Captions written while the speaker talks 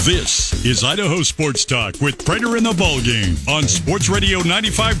This is Idaho Sports Talk with Prater and the Ballgame on Sports Radio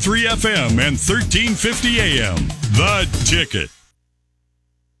 95.3 FM and 1350 AM. The Ticket.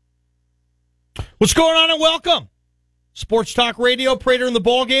 What's going on, and welcome. Sports Talk Radio, Prater and the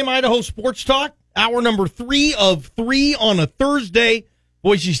Ballgame, Idaho Sports Talk. Hour number 3 of 3 on a Thursday.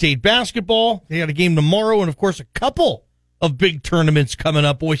 Boise State basketball. They got a game tomorrow, and of course a couple of big tournaments coming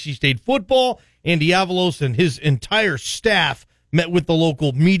up. Boise State football. Andy Avalos and his entire staff met with the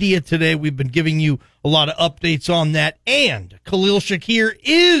local media today. We've been giving you a lot of updates on that. And Khalil Shakir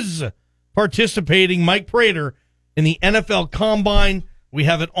is participating, Mike Prater, in the NFL Combine. We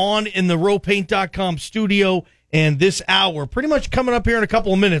have it on in the rowpaint.com studio. And this hour, pretty much coming up here in a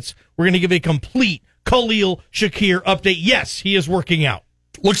couple of minutes, we're going to give a complete Khalil Shakir update. Yes, he is working out.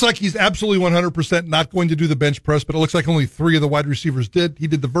 Looks like he's absolutely 100% not going to do the bench press, but it looks like only 3 of the wide receivers did. He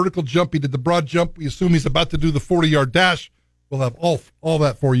did the vertical jump. He did the broad jump. We assume he's about to do the 40-yard dash. We'll have all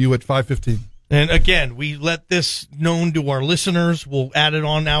that for you at 5:15. And again, we let this known to our listeners. We'll add it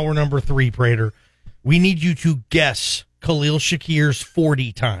on hour number 3, Prater. We need you to guess Khalil Shakir's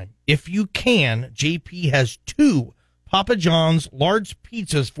 40 time. If you can, JP has 2 Papa John's large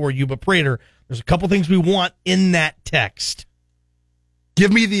pizzas for you. But Prater, there's a couple things we want in that text.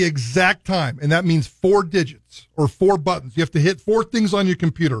 Give me the exact time, and that means 4 digits or 4 buttons. You have to hit 4 things on your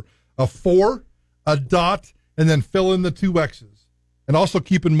computer. A 4, a dot, and then fill in the 2 X's. And also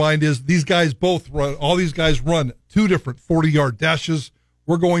keep in mind is these guys all these guys run 2 different 40-yard dashes.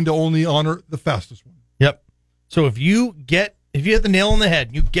 We're going to only honor the fastest one. Yep. So if you hit the nail on the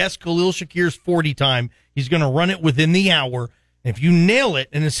head, you guess Khalil Shakir's 40 time, he's going to run it within the hour. And if you nail it,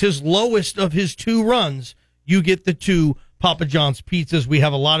 and it's his lowest of his 2 runs, you get the 2 Papa John's pizzas. We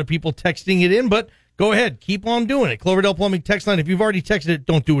have a lot of people texting it in, but go ahead. Keep on doing it. Cloverdale Plumbing text line. If you've already texted it,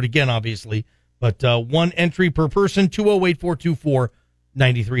 don't do it again, obviously. But 1 entry per person,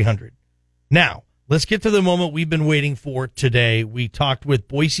 208-424-9300. Now, let's get to the moment we've been waiting for today. We talked with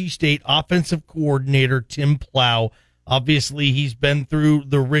Boise State offensive coordinator Tim Plough. Obviously, he's been through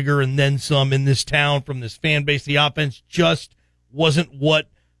the rigor and then some in this town from this fan base. The offense just wasn't what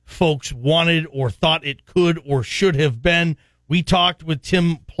folks wanted or thought it could or should have been. We talked with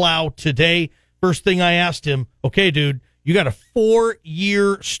Tim Plough today. First thing I asked him, okay, dude, you got a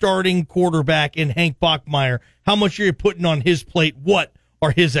 4-year starting quarterback in Hank Bachmeier. How much are you putting on his plate? What are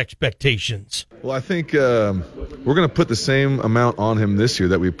his expectations? Well, I think we're going to put the same amount on him this year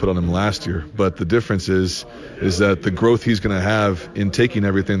that we put on him last year. But the difference is that the growth he's going to have in taking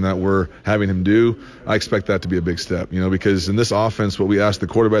everything that we're having him do, I expect that to be a big step, because in this offense, what we ask the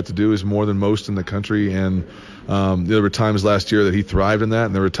quarterback to do is more than most in the country. And there were times last year that he thrived in that,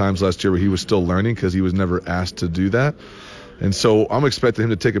 and there were times last year where he was still learning because he was never asked to do that. And so I'm expecting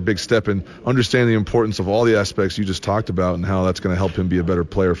him to take a big step and understand the importance of all the aspects you just talked about and how that's going to help him be a better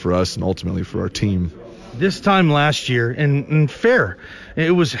player for us and ultimately for our team. This time last year, and fair,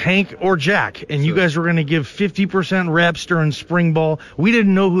 it was Hank or Jack, and you guys were going to give 50% reps during spring ball. We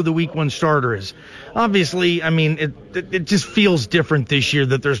didn't know who the week 1 starter is. Obviously, I mean, it just feels different this year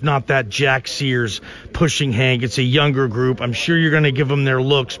that there's not that Jack Sears pushing Hank. It's a younger group. I'm sure you're going to give them their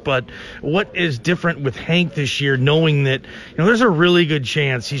looks, but what is different with Hank this year, knowing that there's a really good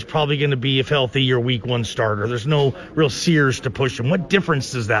chance he's probably going to be, if healthy, your week 1 starter. There's no real Sears to push him. What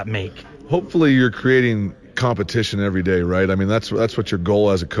difference does that make? Hopefully you're creating competition every day, right? I mean, that's what your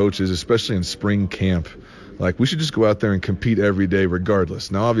goal as a coach is, especially in spring camp. Like, we should just go out there and compete every day regardless.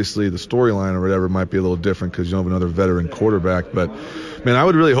 Now, obviously, the storyline or whatever might be a little different because you don't have another veteran quarterback. But, man, I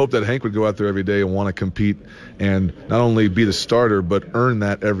would really hope that Hank would go out there every day and want to compete and not only be the starter but earn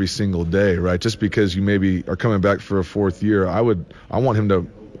that every single day, right? Just because you maybe are coming back for a 4th year, I want him to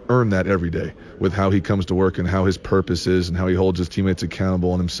earn that every day with how he comes to work and how his purpose is and how he holds his teammates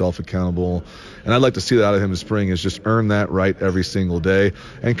accountable and himself accountable. And I'd like to see that out of him in spring, is just earn that right every single day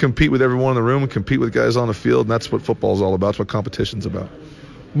and compete with everyone in the room and compete with guys on the field. And that's what football is all about. That's what competition's about.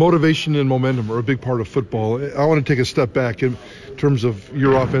 Motivation and momentum are a big part of football. I want to take a step back in terms of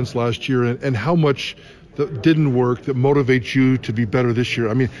your offense last year and how much that didn't work that motivates you to be better this year.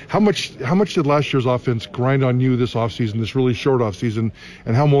 I mean, how much did last year's offense grind on you this offseason, this really short offseason,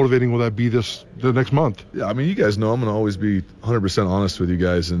 and how motivating will that be the next month? Yeah, I mean, you guys know I'm going to always be 100% honest with you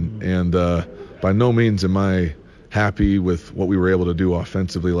guys, and by no means am I happy with what we were able to do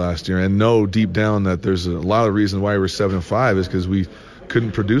offensively last year, and know deep down that there's a lot of reasons why we were 7-5 is because we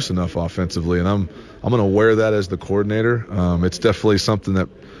couldn't produce enough offensively, and I'm going to wear that as the coordinator. It's definitely something that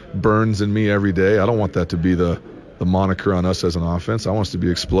burns in me every day. I don't want that to be the the moniker on us as an offense. I want us to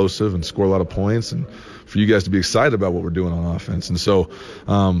be explosive and score a lot of points, and for you guys to be excited about what we're doing on offense. And so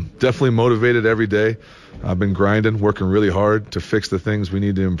definitely motivated every day. I've been grinding, working really hard to fix the things we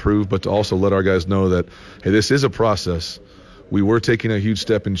need to improve, but to also let our guys know that, hey, this is a process. We were taking a huge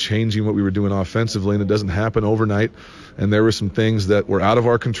step in changing what we were doing offensively, and it doesn't happen overnight. And there were some things that were out of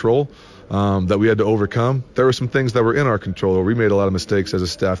our control that we had to overcome. There were some things that were in our control, or we made a lot of mistakes as a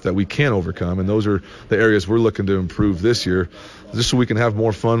staff that we can overcome, and those are the areas we're looking to improve this year, just so we can have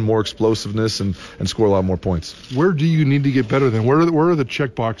more fun, more explosiveness, and score a lot more points. Where do you need to get better then? Where are the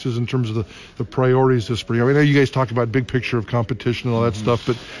check boxes in terms of the priorities this spring? I mean, I know you guys talk about big picture of competition and all that stuff,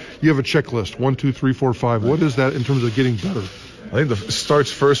 but you have a checklist, 1, 2, 3, 4, 5. What is that in terms of getting better? I think it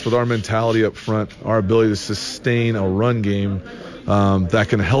starts first with our mentality up front, our ability to sustain a run game that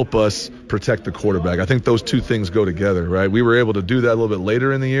can help us protect the quarterback. I think those two things go together, right? We were able to do that a little bit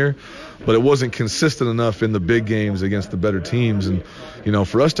later in the year, but it wasn't consistent enough in the big games against the better teams. And,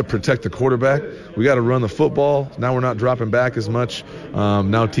 for us to protect the quarterback, we got to run the football. Now we're not dropping back as much.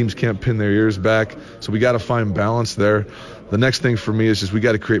 Now teams can't pin their ears back, so we got to find balance there. The next thing for me is just we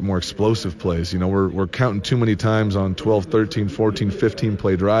got to create more explosive plays. We're counting too many times on 12, 13, 14, 15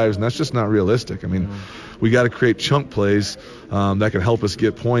 play drives, and that's just not realistic. I mean, we got to create chunk plays that can help us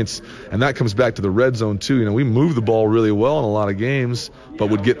get points, and that comes back to the red zone too. We move the ball really well in a lot of games, but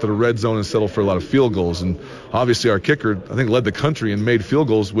would get to the red zone and settle for a lot of field goals. And obviously our kicker, I think, led the country and made field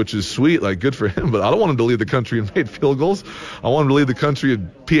goals, which is sweet, like good for him, but I don't want him to lead the country and made field goals. I want him to lead the country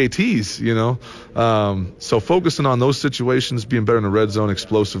at PATs, So focusing on those situations, being better in the red zone,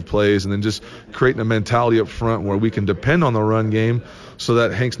 explosive plays, and then just creating a mentality up front where we can depend on the run game so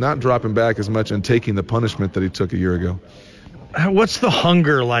that Hank's not dropping back as much and taking the punishment that he took a year ago. What's the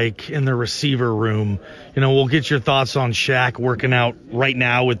hunger like in the receiver room? We'll get your thoughts on Shaq working out right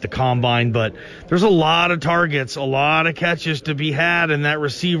now with the combine, but there's a lot of targets, a lot of catches to be had in that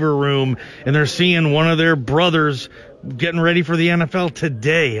receiver room, and they're seeing one of their brothers getting ready for the NFL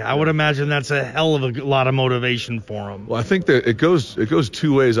today. I would imagine that's a hell of a lot of motivation for them. Well, I think that it goes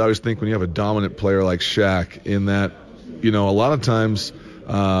two ways. I always think when you have a dominant player like Shaq, in that, a lot of times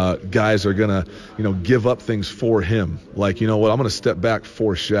guys are going to, give up things for him. Like, I'm going to step back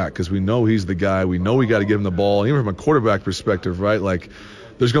for Shaq because we know he's the guy. We know we got to give him the ball. Even from a quarterback perspective, right? Like,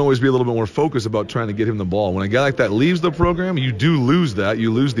 there's going to always be a little bit more focus about trying to get him the ball. When a guy like that leaves the program, you do lose that.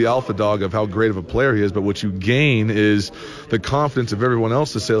 You lose the alpha dog of how great of a player he is, but what you gain is the confidence of everyone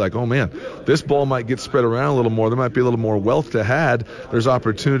else to say, like, oh, man, this ball might get spread around a little more. There might be a little more wealth to had. There's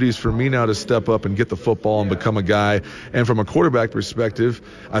opportunities for me now to step up and get the football and become a guy. And from a quarterback perspective,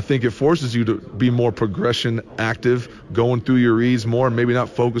 I think it forces you to be more progression active, going through your reads more, and maybe not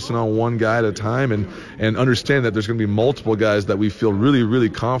focusing on one guy at a time, and understand that there's going to be multiple guys that we feel really,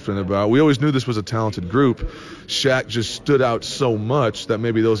 really confident about. We always knew this was a talented group. Shaq just stood out so much that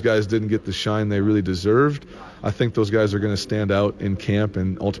maybe those guys didn't get the shine they really deserved. I think those guys are going to stand out in camp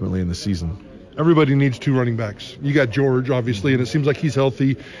and ultimately in the season. Everybody needs two running backs. You got George, obviously, and it seems like he's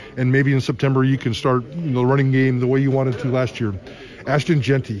healthy, and maybe in September you can start the running game the way you wanted to last year. Ashton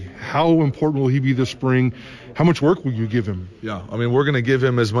Jeanty, how important will he be this spring? How much work will you give him? Yeah, I mean, we're going to give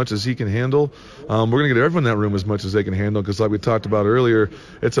him as much as he can handle. We're going to get everyone in that room as much as they can handle because, like we talked about earlier,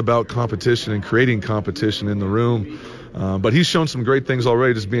 it's about competition and creating competition in the room. But he's shown some great things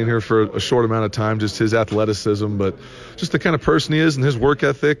already just being here for a short amount of time, just his athleticism, but just the kind of person he is and his work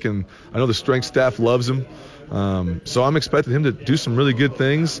ethic. And I know the strength staff loves him. So I'm expecting him to do some really good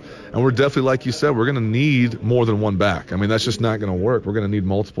things. And we're definitely, like you said, we're going to need more than one back. I mean, that's just not going to work. We're going to need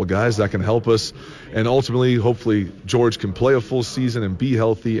multiple guys that can help us. And ultimately, hopefully, George can play a full season and be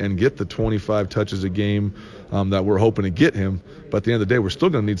healthy and get the 25 touches a game that we're hoping to get him. But at the end of the day, we're still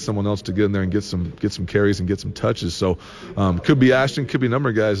going to need someone else to get in there and get some carries and get some touches. So could be Ashton, could be a number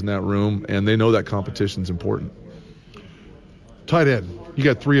of guys in that room, and they know that competition is important. Tight end. You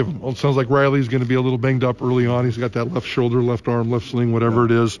got three of them. Well, it sounds like Riley's going to be a little banged up early on. He's got that left shoulder, left arm, left sling, whatever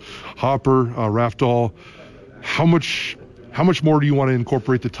it is. Hopper, Rafdal. How much more do you want to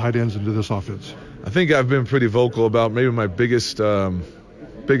incorporate the tight ends into this offense? I think I've been pretty vocal about maybe my biggest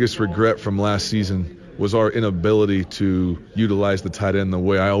regret from last season was our inability to utilize the tight end the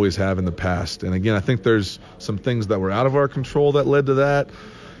way I always have in the past. And again, I think there's some things that were out of our control that led to that.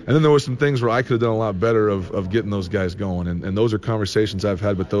 And then there were some things where I could have done a lot better of getting those guys going. And those are conversations I've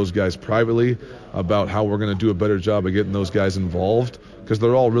had with those guys privately about how we're going to do a better job of getting those guys involved because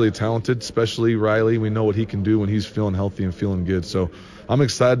they're all really talented, especially Riley. We know what he can do when he's feeling healthy and feeling good. So I'm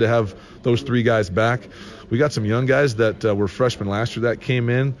excited to have those three guys back. We got some young guys that were freshmen last year that came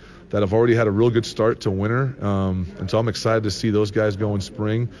in that have already had a real good start to winter. And so I'm excited to see those guys go in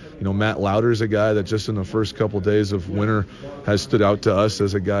spring. Matt Lauder's a guy that just in the first couple of days of winter has stood out to us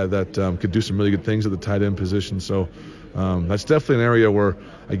as a guy that could do some really good things at the tight end position. So that's definitely an area where,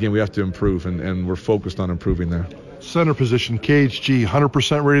 again, we have to improve, and we're focused on improving there. Center position, KHG,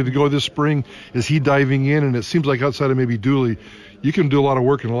 100% ready to go this spring. Is he diving in? And it seems like outside of maybe Dooley, you can do a lot of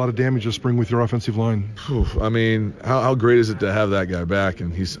work and a lot of damage this spring with your offensive line. I mean, how great is it to have that guy back?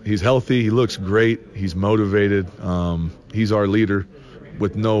 And he's healthy. He looks great. He's motivated. He's our leader.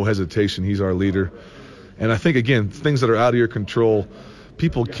 With no hesitation, he's our leader. And I think, again, things that are out of your control,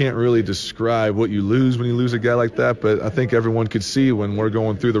 people can't really describe what you lose when you lose a guy like that. But I think everyone could see when we're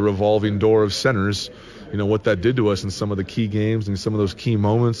going through the revolving door of centers, what that did to us in some of the key games and some of those key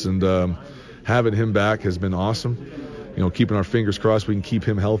moments. And having him back has been awesome. Keeping our fingers crossed we can keep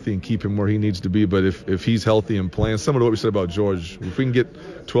him healthy and keep him where he needs to be. But if he's healthy and playing, similar to what we said about George, if we can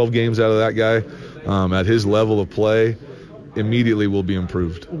get 12 games out of that guy at his level of play, immediately will be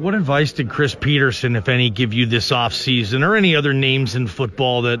improved. What advice did Chris Peterson, if any, give you this offseason, or any other names in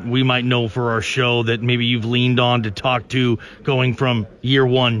football that we might know for our show that maybe you've leaned on to talk to going from year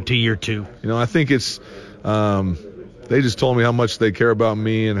one to year two? I think it's they just told me how much they care about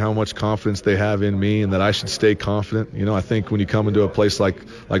me and how much confidence they have in me and that I should stay confident. I think when you come into a place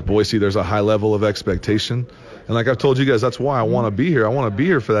like Boise, there's a high level of expectation. And like I've told you guys, that's why I want to be here. I want to be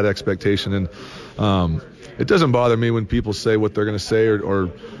here for that expectation. And it doesn't bother me when people say what they're going to say or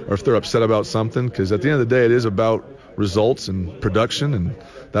if they're upset about something, because at the end of the day, it is about results and production, and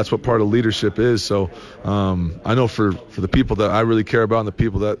that's what part of leadership is. So I know for the people that I really care about and the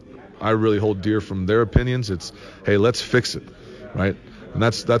people that I really hold dear from their opinions, it's, hey, let's fix it, right? And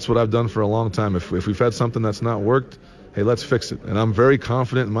that's what I've done for a long time. If we've had something that's not worked, hey, let's fix it. And I'm very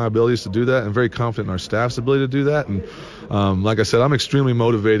confident in my abilities to do that and very confident in our staff's ability to do that. And like I said, I'm extremely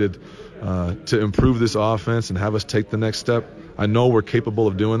motivated to improve this offense and have us take the next step. I know we're capable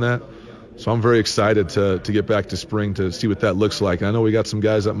of doing that. So I'm very excited to get back to spring to see what that looks like. And I know we got some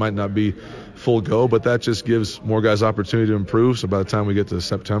guys that might not be full go, but that just gives more guys opportunity to improve. So by the time we get to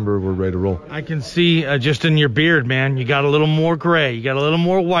September, we're ready to roll. I can see just in your beard, man, you got a little more gray. You got a little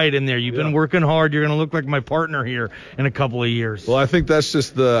more white in there. You've been working hard. You're going to look like my partner here in a couple of years. Well, I think that's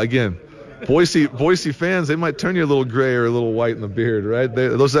just Boise fans, they might turn you a little gray or a little white in the beard, right?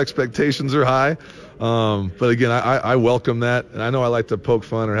 Those expectations are high. But again, I welcome that. And I know I like to poke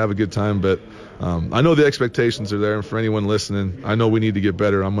fun or have a good time, but I know the expectations are there. And for anyone listening, I know we need to get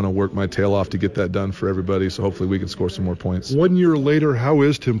better. I'm going to work my tail off to get that done for everybody. So hopefully we can score some more points. 1 year later, how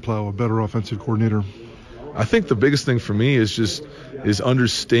is Tim Plough a better offensive coordinator? I think the biggest thing for me is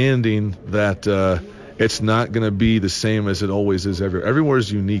understanding that it's not going to be the same as it always is everywhere. Everywhere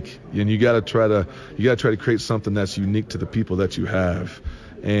is unique, and you got to try to create something that's unique to the people that you have.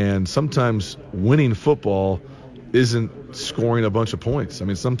 And sometimes winning football isn't scoring a bunch of points. I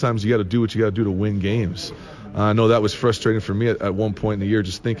mean, sometimes you got to do what you got to do to win games. I know that was frustrating for me at one point in the year,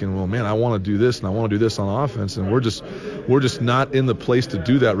 just thinking, well, man, I want to do this and I want to do this on offense, and we're just not in the place to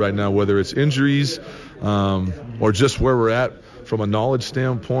do that right now, whether it's injuries or just where we're at from a knowledge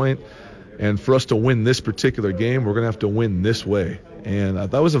standpoint. And for us to win this particular game, we're going to have to win this way. And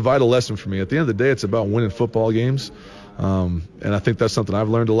that was a vital lesson for me. At the end of the day, it's about winning football games. And I think that's something I've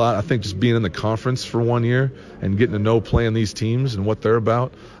learned a lot. I think just being in the conference for 1 year and getting to know playing these teams and what they're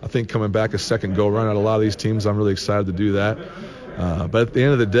about, I think coming back a second go-around at a lot of these teams, I'm really excited to do that. But at the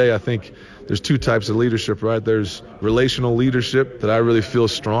end of the day, I think there's two types of leadership, right? There's relational leadership that I really feel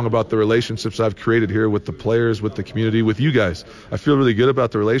strong about the relationships I've created here with the players, with the community, with you guys. I feel really good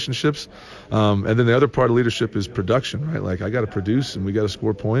about the relationships. And then the other part of leadership is production, right? Like I got to produce and we got to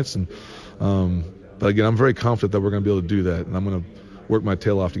score points. And but again, I'm very confident that we're going to be able to do that. And I'm going to work my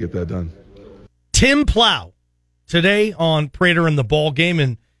tail off to get that done. Tim Plough today on Prater and the Ball Game.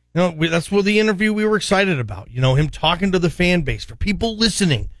 And that's what the interview we were excited about. Him talking to the fan base, for people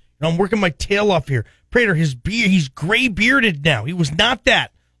listening. I'm working my tail off here. Prater, his beard, he's gray bearded now. He was not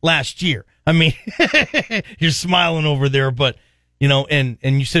that last year. I mean, you're smiling over there, but and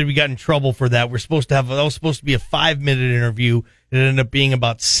you said we got in trouble for that. That was supposed to be a 5-minute interview. It ended up being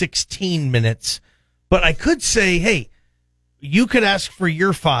about 16 minutes. But I could say, hey, you could ask for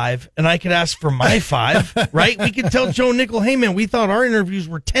your 5 and I could ask for my 5, right? We could tell Joe Nickel, hey man, we thought our interviews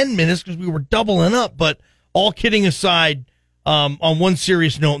were 10 minutes because we were doubling up. But all kidding aside, on one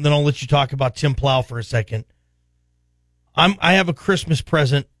serious note, and then I'll let you talk about Tim Plough for a second. I have a Christmas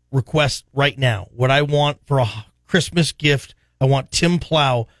present request right now. What I want for a Christmas gift, I want Tim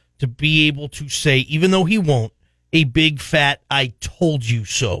Plough to be able to say, even though he won't, a big fat "I told you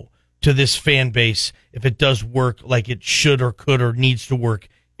so" to this fan base if it does work like it should or could or needs to work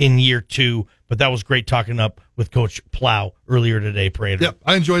in year 2. But that was great talking up with Coach Plough earlier today, Prater. Yep,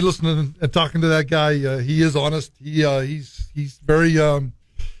 I enjoyed listening and talking to that guy. He is honest. He's very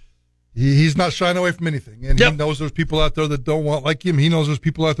he's not shying away from anything, and he knows there's people out there that don't want like him. He knows there's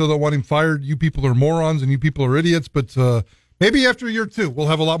people out there that want him fired. You people are morons, and you people are idiots. But maybe after year 2, we'll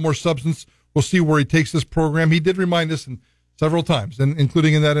have a lot more substance. We'll see where he takes this program. He did remind us several times, and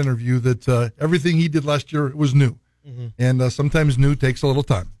including in that interview, that everything he did last year was new. Mm-hmm. And sometimes new takes a little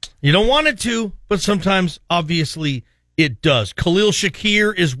time. You don't want it to, but sometimes, obviously, it does. Khalil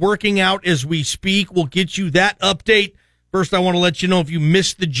Shakir is working out as we speak. We'll get you that update. First, I want to let you know if you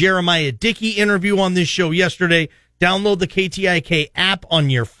missed the Jeremiah Dickey interview on this show yesterday, download the KTIK app on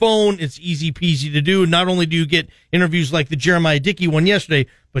your phone. It's easy peasy to do. Not only do you get interviews like the Jeremiah Dickey one yesterday,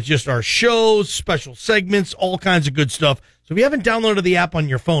 but just our shows, special segments, all kinds of good stuff. So if you haven't downloaded the app on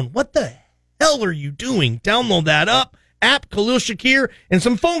your phone, what the hell are you doing? Download that app, Khalil Shakir, and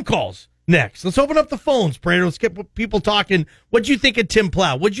some phone calls next. Let's open up the phones, Prater. Let's get people talking. What'd you think of Tim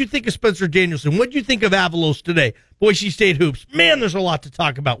Plough? What'd you think of Spencer Danielson? What'd you think of Avalos today? Boise State hoops. Man, there's a lot to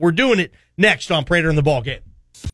talk about. We're doing it next on Prater and the Ball Game.